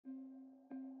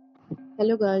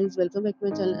Hello guys, welcome back to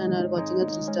my channel and are watching a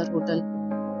 3-star hotel.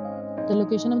 The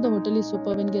location of the hotel is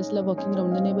superb and guests love walking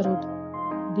around the neighborhood.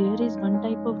 There is one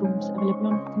type of rooms available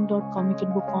on booking.com. You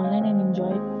can book online and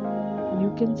enjoy it.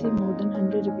 You can see more than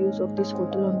 100 reviews of this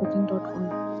hotel on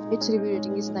booking.com. Its review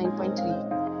rating is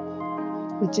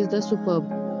 9.3, which is the superb.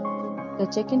 The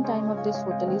check-in time of this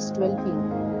hotel is 12 p.m.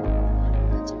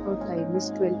 The check-out time is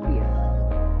 12 p.m.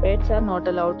 Pets are not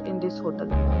allowed in this hotel.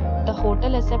 The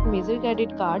hotel accepts major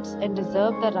credit cards and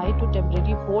reserves the right to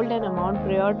temporarily hold an amount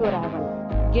prior to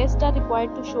arrival. Guests are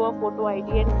required to show a photo ID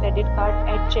and credit card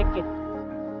at check-in.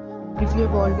 If you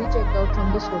have already checked out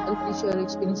from this hotel, please share your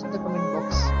experience in the comment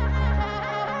box.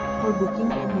 For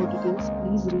booking and more details,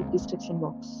 please read description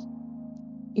box.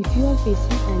 If you are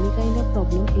facing any kind of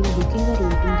problem in booking a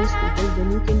room in this hotel,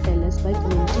 then you can tell us by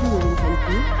commenting. We will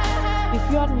help you. If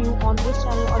you are new on this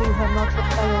channel or you have not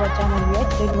subscribed our channel yet,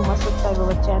 then you must subscribe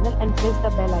our channel and press the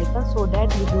bell icon so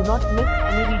that you do not miss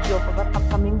any video of our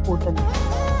upcoming hotels.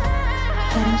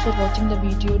 Thanks for watching the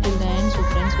video till the end. So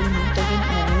friends, will meet again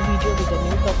in a new video with a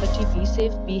new property. Be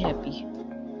safe, be happy.